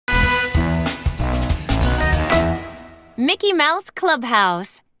Mickey Mouse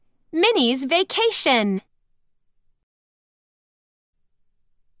Clubhouse, Minnie's Vacation.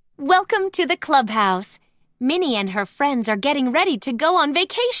 Welcome to the clubhouse. Minnie and her friends are getting ready to go on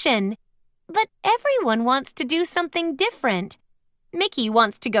vacation. But everyone wants to do something different. Mickey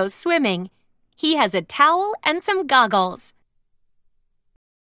wants to go swimming. He has a towel and some goggles.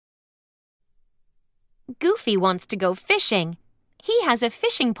 Goofy wants to go fishing. He has a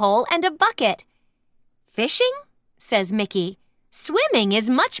fishing pole and a bucket. Fishing? Says Mickey. Swimming is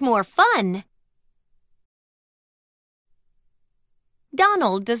much more fun.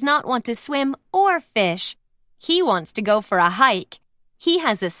 Donald does not want to swim or fish. He wants to go for a hike. He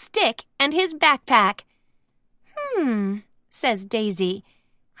has a stick and his backpack. Says Daisy.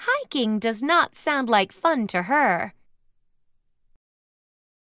 Hiking does not sound like fun to her.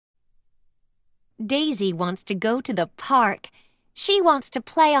 Daisy wants to go to the park. She wants to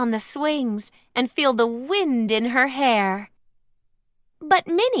play on the swings and feel the wind in her hair. But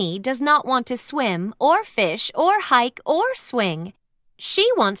Minnie does not want to swim or fish or hike or swing. She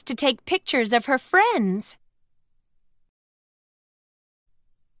wants to take pictures of her friends.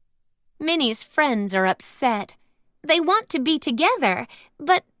 Minnie's friends are upset. They want to be together,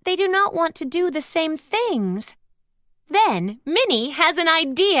 but they do not want to do the same things. Then Minnie has an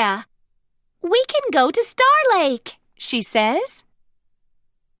idea. "We can go to Star Lake," she says.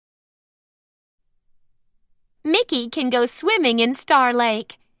 Mickey can go swimming in Star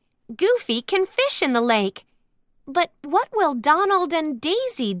Lake. Goofy can fish in the lake. But what will Donald and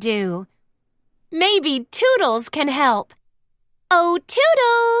Daisy do? Maybe Toodles can help. "Oh,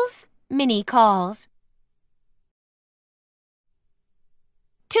 Toodles!" Minnie calls.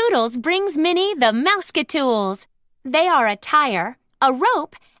 Toodles brings Minnie the Mouse-Tools. They are a tire, a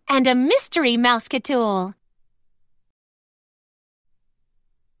rope, and a mystery Mouse-Tool.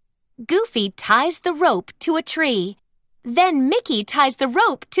 Goofy ties the rope to a tree. Then Mickey ties the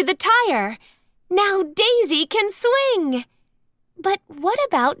rope to the tire. Now Daisy can swing. But what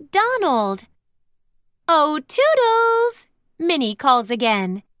about Donald? "Oh, Toodles!" Minnie calls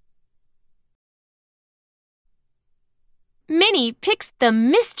again. Minnie picks the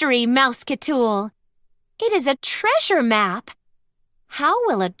mystery Mouse-Tool. It is a treasure map. How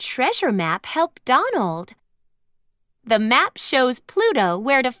will a treasure map help Donald? The map shows Pluto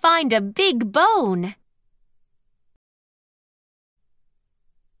where to find a big bone.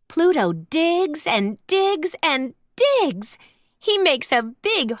 Pluto digs and digs and digs. He makes a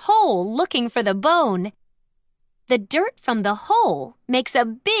big hole looking for the bone. The dirt from the hole makes a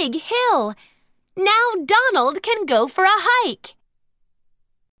big hill. Now Donald can go for a hike.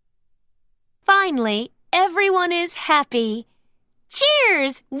 Finally, everyone is happy.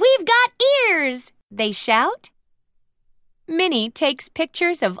 "Cheers! We've got ears!" they shout. Minnie takes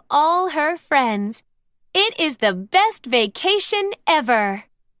pictures of all her friends. It is the best vacation ever.